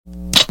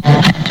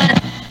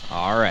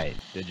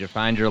Did you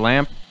find your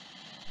lamp?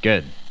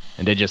 Good.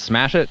 And did you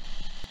smash it?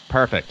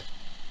 Perfect.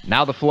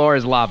 Now the floor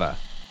is lava.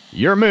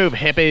 Your move,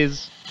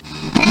 hippies!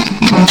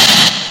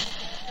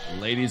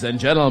 Ladies and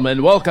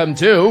gentlemen, welcome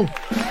to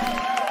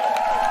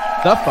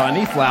the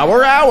Funny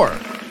Flower Hour.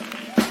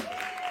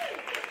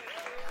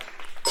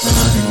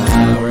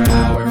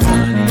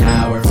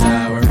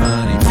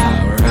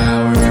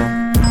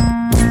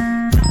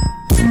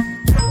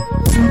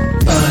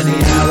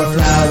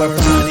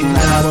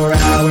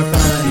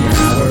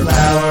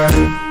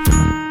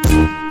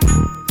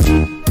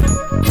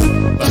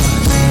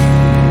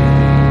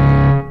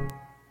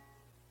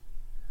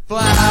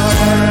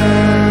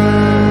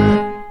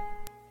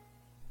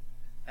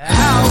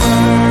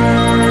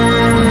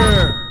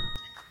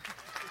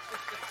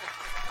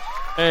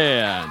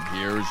 And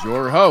here's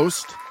your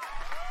host,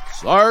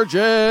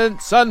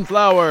 Sergeant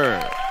Sunflower.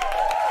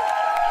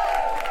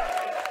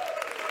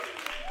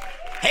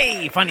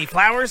 Hey, Funny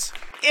Flowers,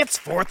 it's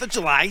 4th of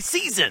July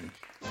season.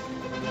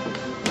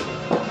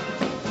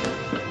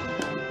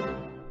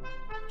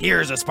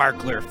 Here's a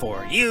sparkler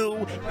for you,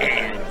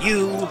 and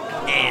you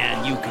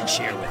can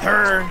share with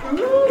her.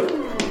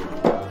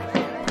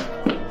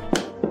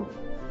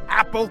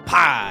 Apple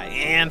pie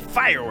and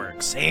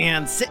fireworks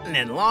and sitting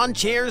in lawn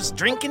chairs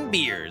drinking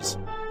beers.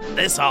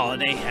 This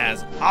holiday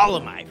has all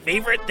of my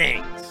favorite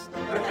things.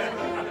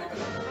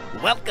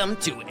 Welcome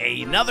to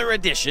another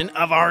edition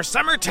of our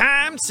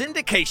summertime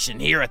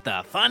syndication here at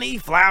the Funny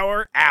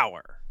Flower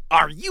Hour.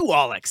 Are you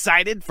all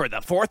excited for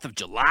the 4th of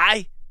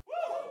July?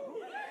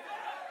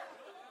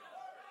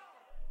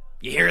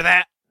 You hear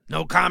that?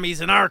 No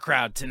commies in our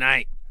crowd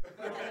tonight.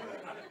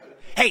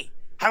 Hey,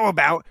 how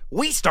about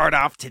we start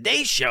off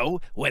today's show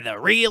with a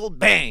real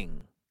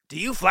bang? Do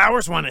you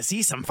flowers want to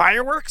see some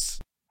fireworks?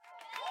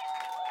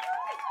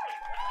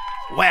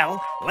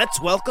 Well, let's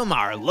welcome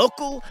our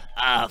local,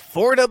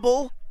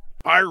 affordable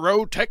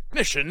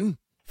pyrotechnician,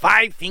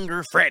 Five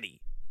Finger Freddy.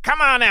 Come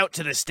on out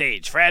to the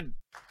stage, Fred.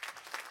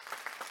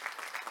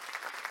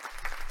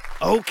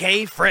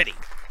 Okay, Freddy.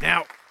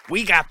 Now,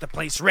 we got the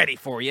place ready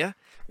for you.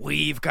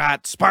 We've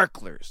got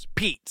sparklers,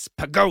 peats,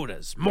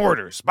 pagodas,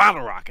 mortars,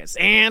 bottle rockets,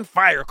 and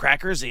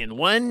firecrackers in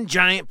one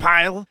giant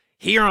pile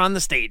here on the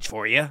stage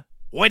for you.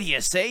 What do you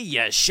say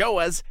you show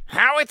us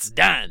how it's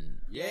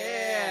done?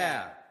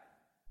 Yeah!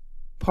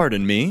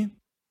 Pardon me?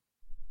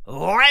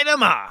 Light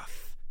 'em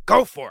off.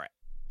 Go for it.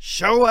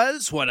 Show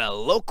us what a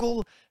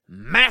local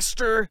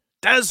master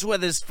does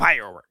with his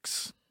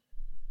fireworks.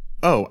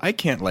 Oh, I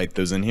can't light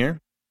those in here.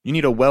 You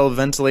need a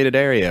well-ventilated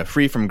area,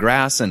 free from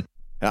grass, and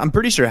I'm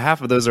pretty sure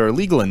half of those are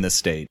illegal in this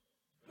state.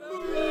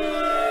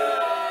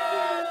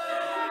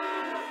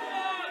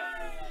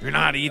 You're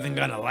not even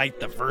gonna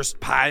light the first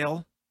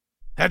pile?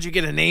 How'd you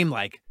get a name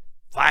like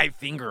Five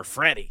Finger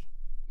Freddy?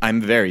 I'm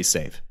very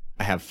safe.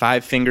 I have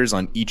 5 fingers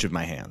on each of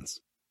my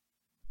hands.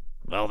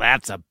 Well,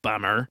 that's a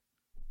bummer.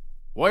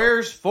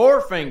 Where's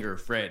Four Finger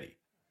Freddy?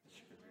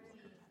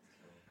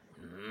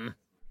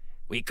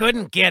 We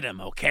couldn't get him,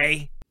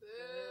 okay?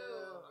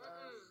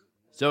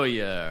 So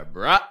you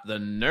brought the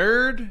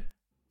nerd?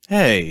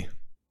 Hey.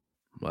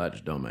 Well, that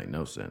just don't make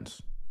no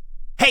sense.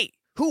 Hey,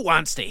 who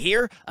wants to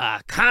hear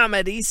a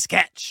comedy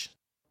sketch?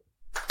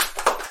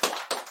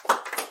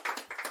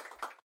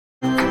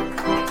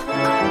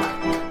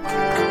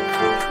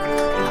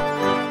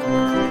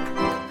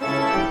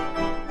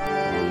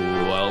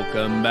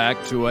 Welcome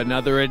back to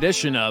another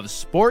edition of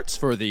Sports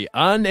for the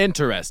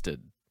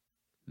Uninterested.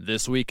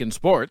 This week in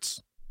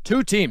sports,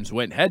 2 teams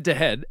went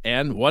head-to-head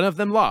and one of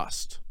them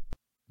lost.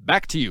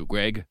 Back to you,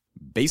 Greg.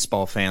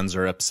 Baseball fans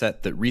are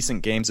upset that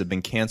recent games have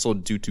been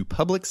canceled due to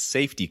public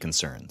safety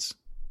concerns.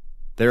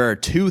 There are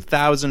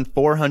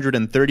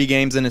 2,430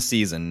 games in a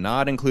season,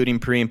 not including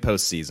pre- and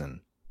postseason.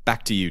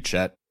 Back to you,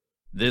 Chet.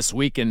 This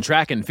week in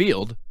track and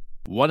field,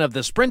 one of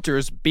the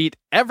sprinters beat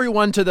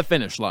everyone to the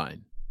finish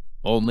line,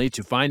 only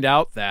to find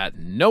out that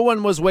no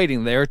one was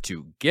waiting there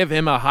to give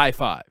him a high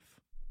five.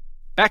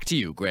 Back to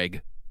you,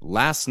 Greg.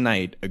 Last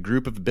night, a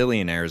group of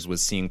billionaires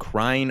was seen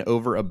crying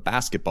over a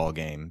basketball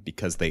game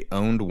because they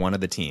owned one of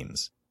the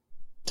teams.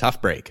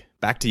 Tough break.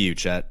 Back to you,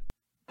 Chet.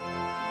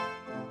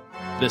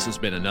 This has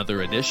been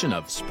another edition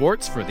of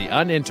Sports for the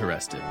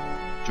Uninterested.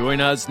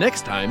 Join us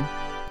next time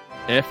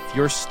if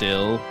you're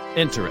still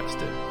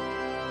interested.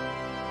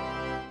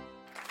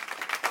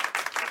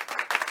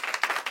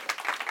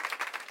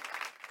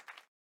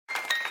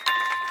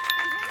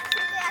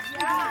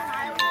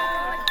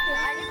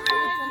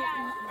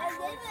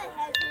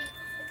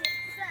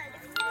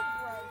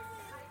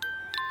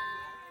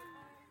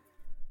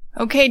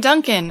 Okay,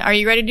 Duncan, are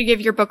you ready to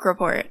give your book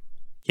report?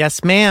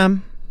 Yes,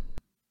 ma'am.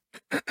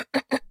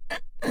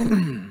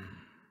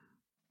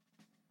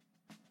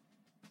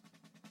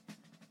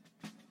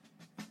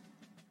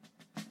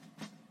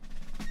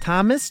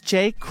 Thomas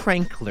J.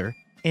 Crankler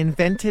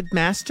invented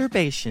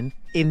masturbation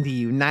in the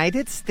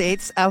United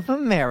States of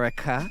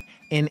America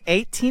in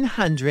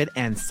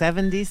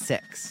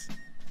 1876.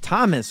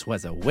 Thomas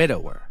was a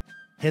widower.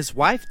 His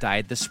wife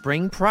died the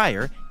spring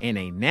prior in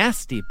a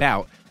nasty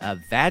bout of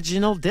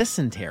vaginal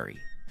dysentery.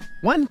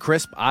 One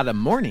crisp autumn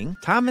morning,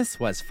 Thomas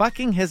was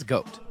fucking his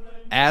goat,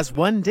 as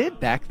one did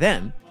back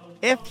then,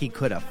 if he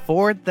could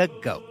afford the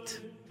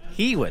goat.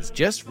 He was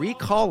just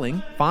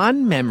recalling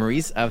fond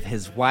memories of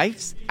his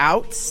wife's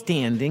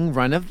outstanding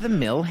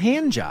run-of-the-mill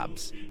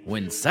handjobs,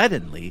 when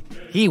suddenly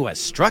he was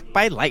struck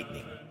by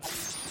lightning.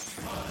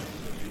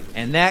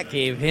 And that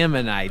gave him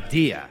an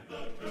idea.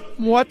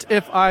 What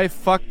if I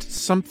fucked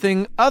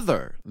something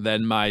other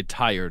than my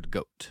tired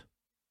goat?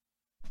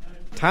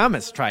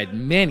 Thomas tried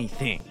many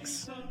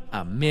things.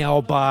 A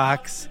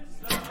mailbox,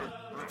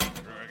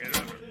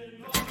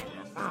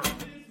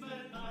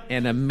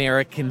 an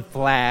American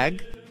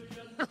flag,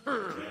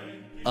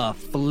 a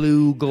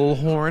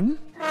flugelhorn.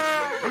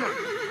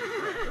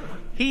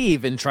 He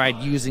even tried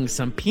using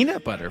some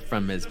peanut butter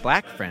from his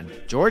black friend,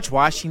 George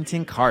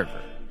Washington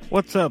Carver.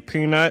 What's up,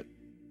 Peanut?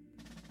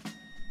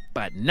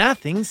 But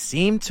nothing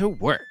seemed to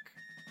work.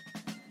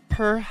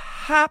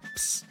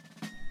 Perhaps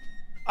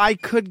I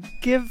could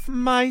give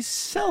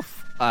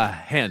myself A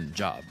hand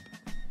job.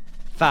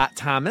 thought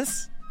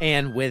Thomas,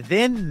 and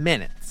within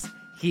minutes,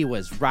 he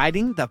was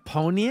riding the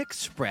Pony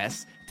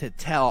Express to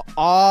tell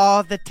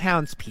all the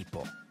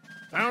townspeople.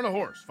 Found a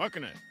horse,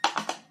 fucking it.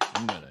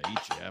 I'm gonna eat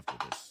you after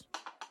this.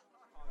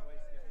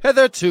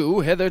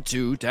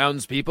 Hitherto,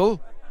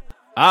 townspeople.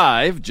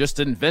 I've just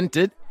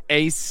invented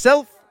a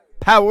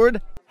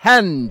self-powered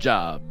hand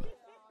job.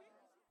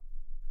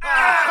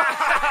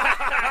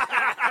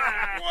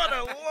 What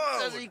a load!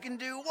 Says he can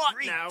do what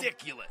now?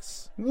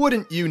 Ridiculous.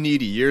 Wouldn't you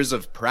need years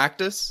of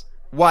practice?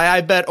 Why,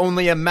 I bet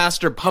only a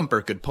master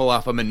pumper could pull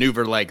off a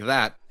maneuver like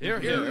that. Here.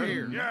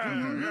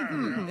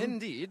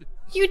 Indeed.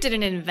 You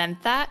didn't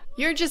invent that.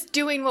 You're just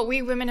doing what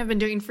we women have been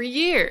doing for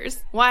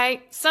years.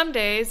 Why, some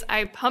days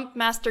I pump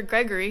Master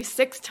Gregory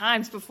 6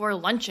 times before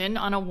luncheon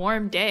on a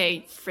warm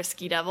day,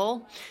 frisky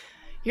devil.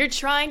 You're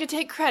trying to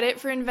take credit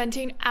for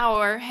inventing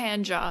our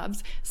hand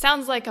jobs.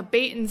 Sounds like a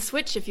bait and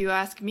switch if you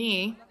ask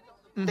me.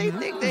 They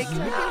think they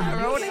can do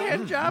their own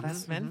hand jobs.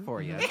 That's meant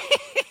for you.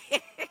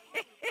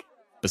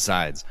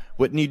 Besides,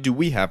 what need do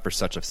we have for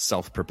such a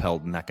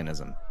self-propelled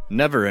mechanism?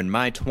 Never in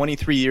my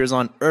 23 years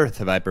on Earth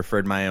have I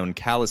preferred my own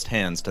calloused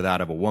hands to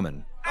that of a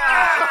woman.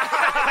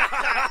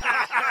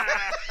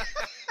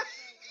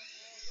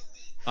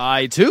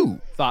 I, too,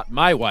 thought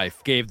my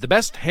wife gave the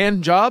best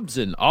hand jobs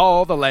in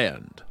all the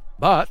land.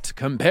 But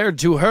compared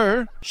to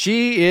her,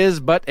 she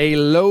is but a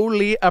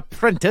lowly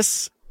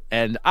apprentice,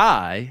 and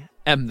I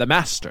am the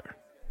master.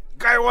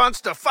 Guy wants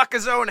to fuck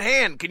his own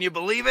hand, can you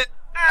believe it?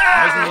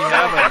 Doesn't he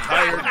have a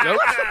tired goat?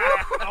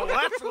 Oh,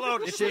 that's a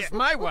load of It shit. is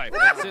my wife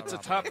that sits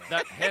atop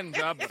that hand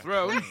job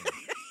throne.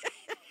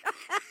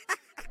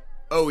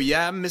 Oh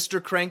yeah,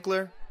 Mr.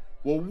 Crankler?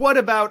 Well, what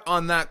about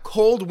on that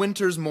cold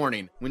winter's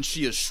morning when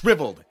she is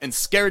shriveled and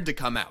scared to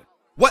come out?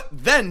 What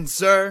then,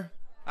 sir?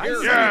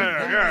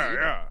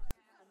 Yeah.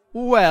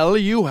 Well,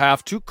 you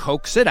have to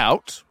coax it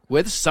out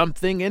with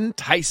something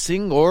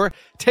enticing or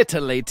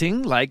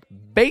titillating, like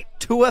bait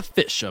to a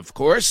fish, of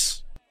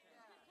course.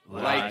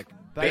 Like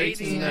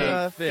baiting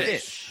a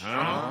fish,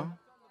 huh?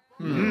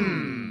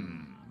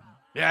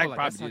 Yeah, I could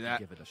probably do that.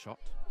 Give it a shot.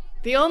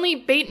 The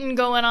only baitin'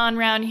 going on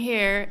round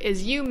here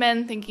is you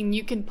men thinking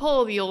you can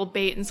pull the old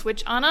bait and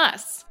switch on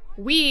us.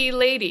 We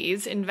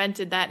ladies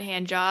invented that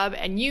hand job,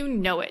 and you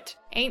know it.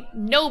 Ain't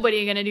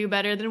nobody gonna do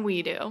better than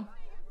we do.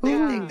 They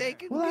think they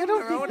can do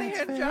their own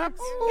hand jobs.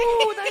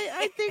 Ooh,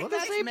 I think the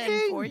same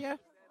thing. For you.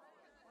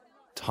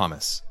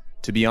 Thomas,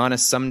 to be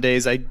honest, some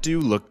days I do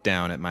look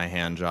down at my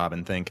hand job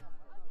and think,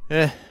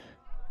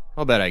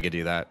 I'll bet I could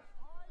do that.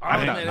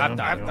 I've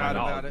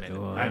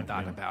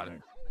thought about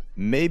it.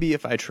 Maybe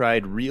if I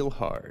tried real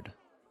hard.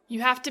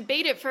 You have to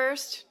bait it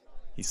first.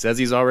 He says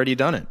he's already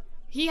done it.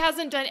 He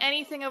hasn't done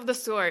anything of the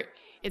sort.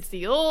 It's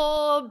the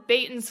old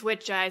bait and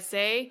switch, I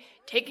say,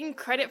 taking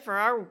credit for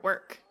our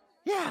work.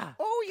 Yeah.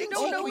 Oh, you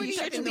don't know we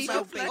shouldn't be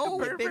so like a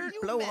pervert,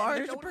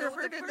 blowhard, a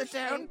pervert in the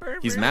town.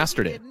 He's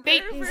mastered it.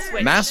 Bait and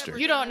switch. Master.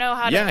 You don't know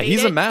how to Yeah, bait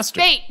he's it. a master.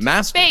 Bait.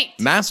 Master. Bait.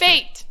 Master.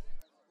 Bait.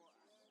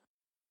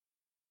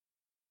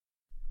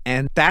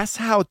 And that's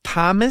how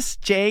Thomas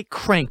J.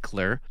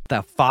 Crankler,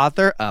 the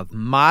father of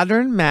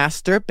modern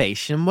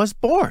masturbation, was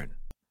born.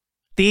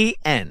 The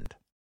end.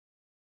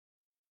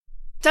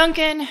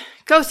 Duncan,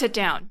 go sit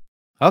down.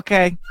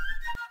 Okay.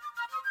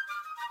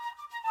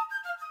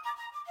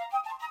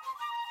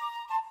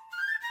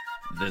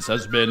 This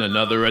has been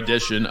another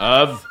edition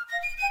of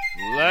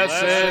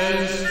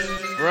Lessons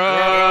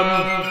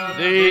from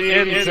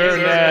the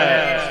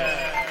Internet.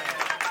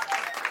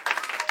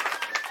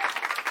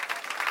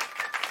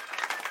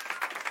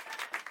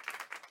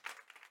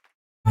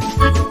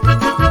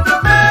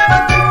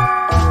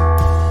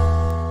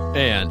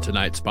 And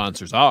tonight's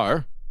sponsors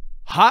are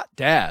Hot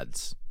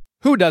Dads.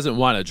 Who doesn't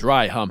want a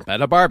dry hump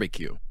at a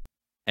barbecue?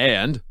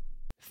 And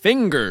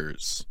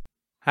Fingers.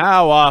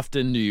 How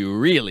often do you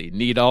really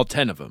need all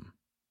 10 of them?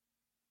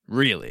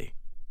 Really.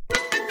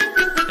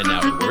 And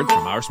now a word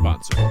from our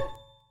sponsor.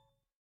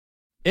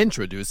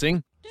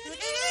 Introducing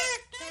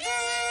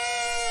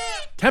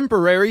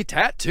Temporary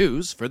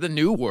Tattoos for the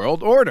New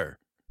World Order.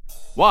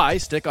 Why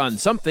stick on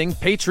something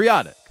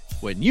patriotic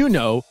when you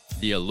know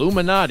the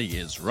Illuminati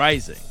is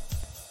rising.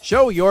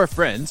 Show your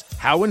friends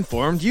how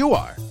informed you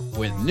are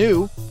with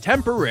new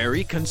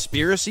temporary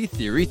conspiracy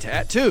theory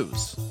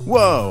tattoos.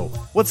 Whoa,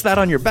 what's that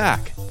on your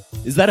back?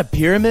 Is that a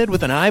pyramid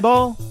with an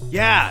eyeball?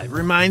 Yeah, it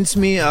reminds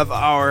me of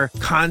our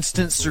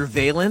constant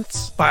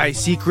surveillance by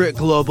secret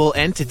global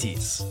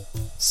entities.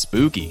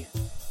 Spooky.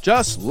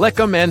 Just lick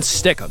 'em and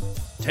stick 'em.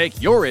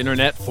 Take your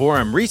internet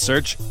forum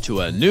research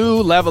to a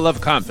new level of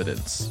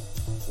confidence.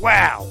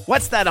 Wow,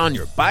 what's that on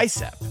your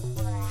bicep?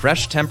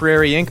 Fresh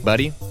temporary ink,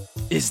 buddy.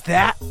 Is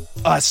that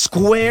a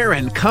square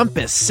and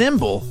compass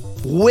symbol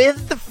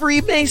with the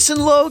Freemason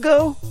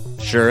logo?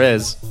 Sure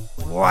is.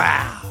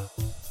 Wow.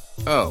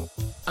 Oh,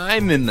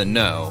 I'm in the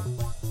know.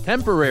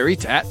 Temporary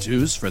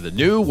tattoos for the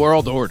New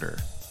World Order.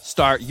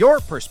 Start your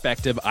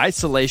perspective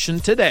isolation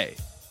today.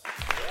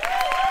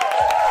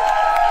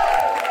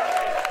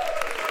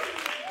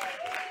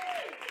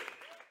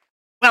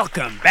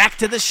 Welcome back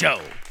to the show.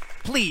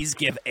 Please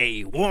give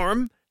a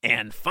warm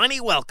and funny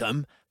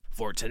welcome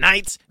for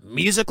tonight's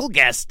musical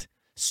guest,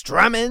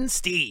 Strummin'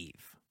 Steve.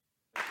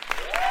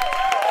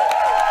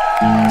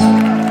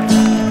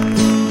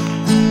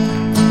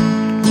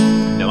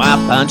 No, I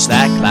punch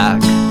that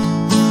clock.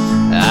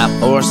 I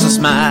force a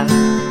smile.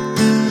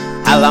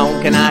 How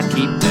long can I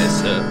keep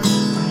this up?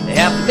 It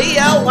have to be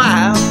a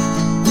while.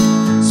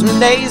 Some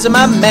days am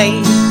I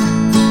made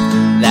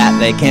that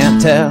they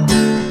can't tell.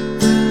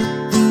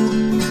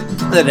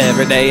 That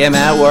every day I'm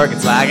at work,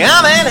 it's like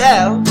I'm in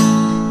hell.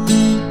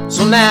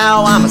 So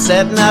now I'm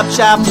setting up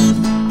shop.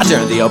 I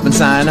turn the open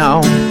sign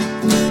on.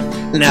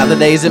 Now the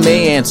days of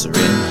me answering,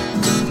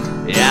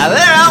 yeah,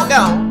 they're all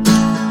gone.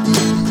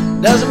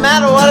 Doesn't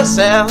matter what I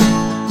sell.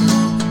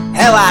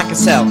 Hell, I can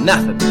sell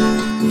nothing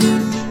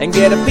and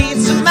get a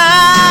piece of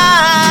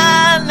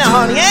mind. No,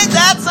 honey, ain't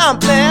that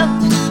something?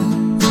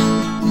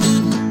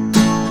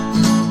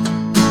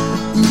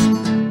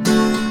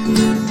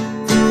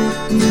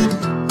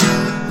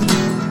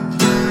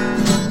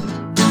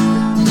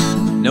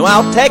 No,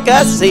 I'll take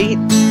a seat,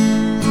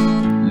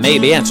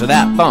 maybe answer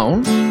that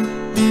phone.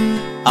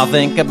 I'll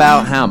think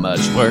about how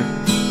much work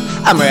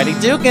I'm ready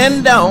to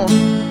condone.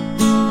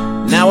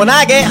 Now when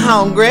I get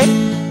hungry,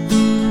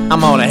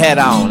 I'm gonna head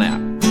on out.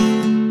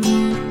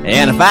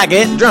 And if I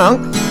get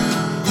drunk,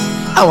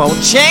 I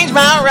won't change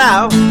my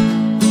route.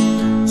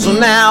 So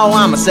now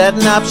I'm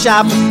setting up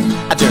shop.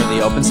 I turn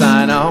the open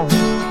sign on.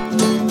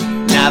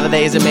 Now the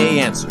days of me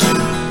answering,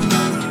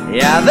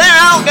 yeah, they're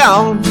all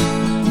gone.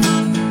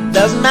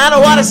 Doesn't matter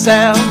what I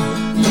sell.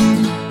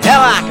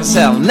 Hell, I can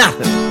sell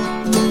nothing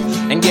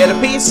and get a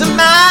piece of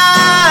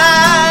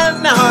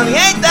mind. Now, honey,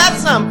 ain't that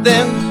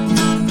something?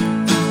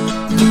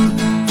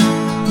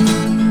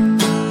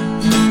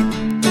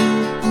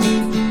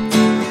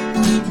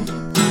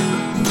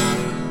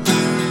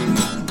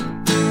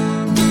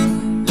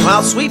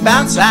 I'll sweep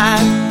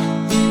outside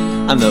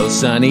on those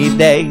sunny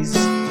days.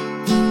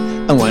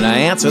 And when I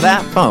answer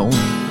that phone,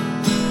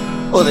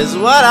 well, this is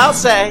what I'll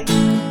say.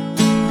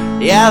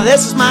 Yeah,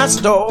 this is my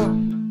store.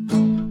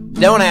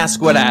 Don't ask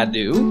what I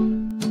do.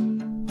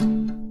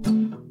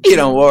 You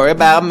don't worry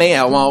about me,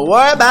 I won't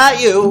worry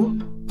about you.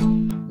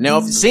 Now,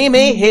 if you see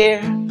me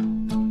here,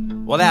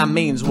 well, that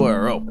means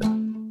we're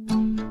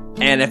open.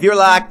 And if you're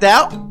locked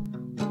out,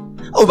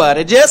 oh,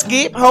 buddy, just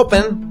keep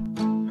hoping.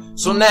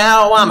 So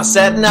now I'm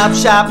setting up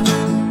shop.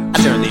 I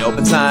turn the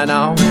open sign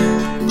on.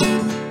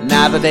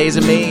 Now the days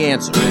of me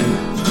answering,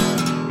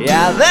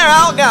 yeah, they're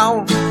all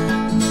gone.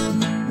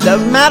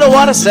 Doesn't matter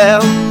what I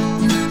sell.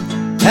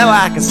 Hell,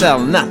 I can sell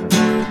nothing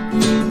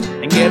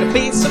and get a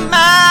piece of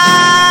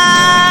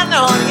mind.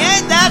 No,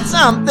 ain't that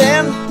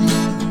something?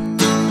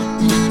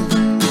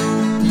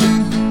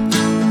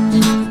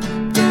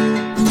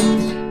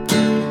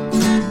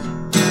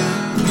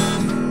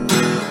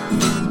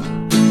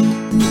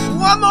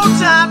 One more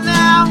time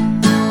now.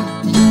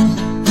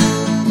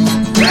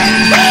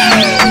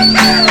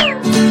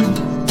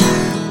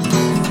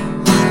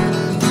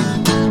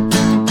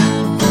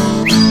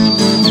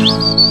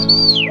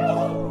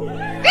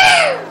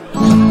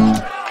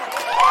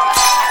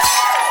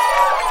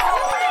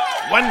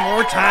 One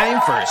more time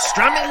for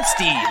Strummin'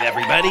 Steve,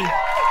 everybody.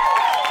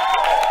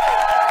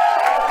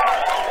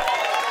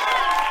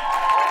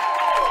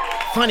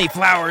 Funny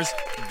Flowers,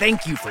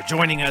 thank you for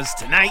joining us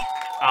tonight.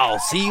 I'll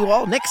see you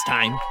all next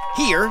time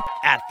here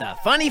at the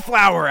Funny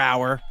Flower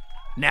Hour.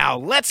 Now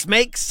let's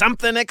make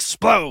something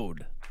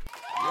explode.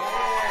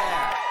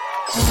 Yeah.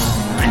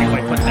 I knew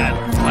I'd put that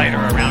lighter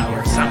around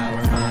here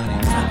somewhere.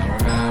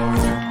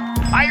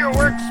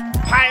 Fireworks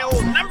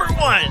pile number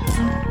 1.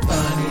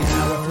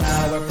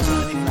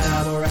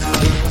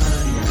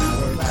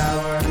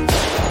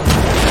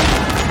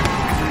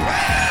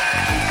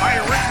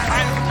 Fireworks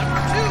pile number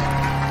 2.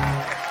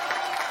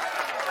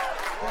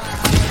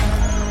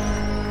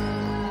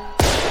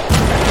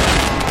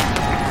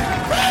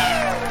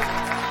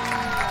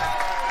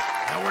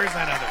 Now where's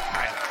that other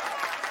pile?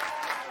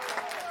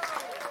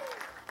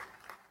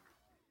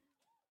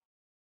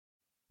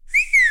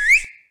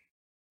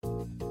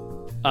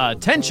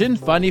 Attention,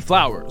 Funny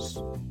Flowers.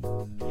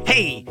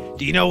 Hey,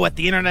 do you know what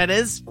the internet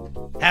is?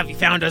 Have you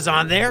found us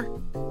on there?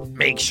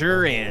 Make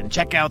sure and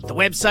check out the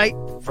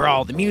website for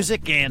all the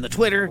music and the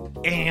Twitter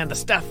and the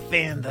stuff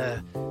and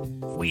the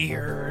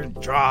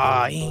weird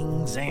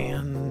drawings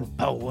and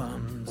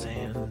poems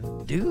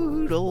and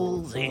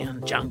doodles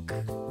and junk.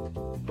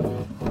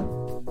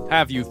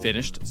 Have you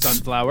finished,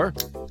 Sunflower?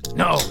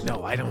 No,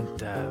 I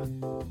don't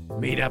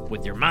meet up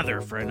with your mother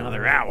for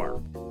another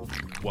hour.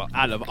 Well,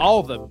 out of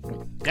all the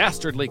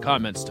dastardly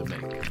comments to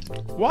make,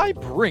 why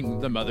bring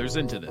the mothers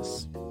into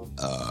this?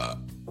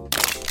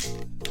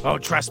 Oh,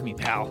 trust me,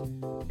 pal.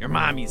 Your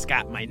mommy's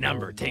got my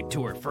number taped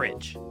to her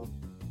fridge.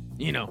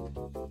 You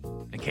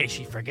know, in case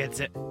she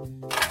forgets it.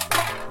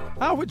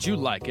 How would you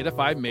like it if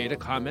I made a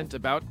comment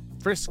about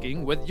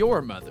frisking with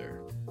your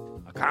mother?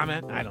 A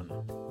comment? I don't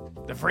know.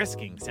 The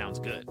frisking sounds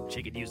good.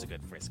 She could use a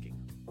good frisking.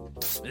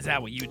 Is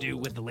that what you do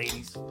with the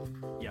ladies?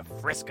 You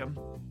frisk them?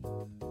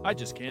 I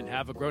just can't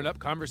have a grown-up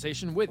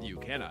conversation with you,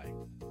 can I?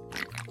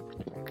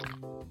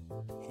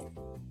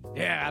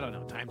 Yeah, I don't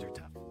know. Times are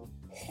tough.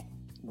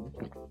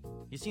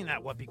 You seen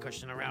that whoopee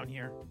cushion around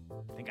here?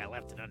 I think I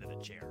left it under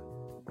the chair.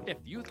 If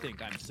you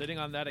think I'm sitting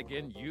on that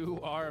again,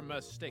 you are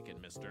mistaken,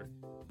 mister.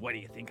 What do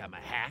you think, I'm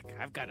a hack?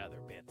 I've got other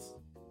bits.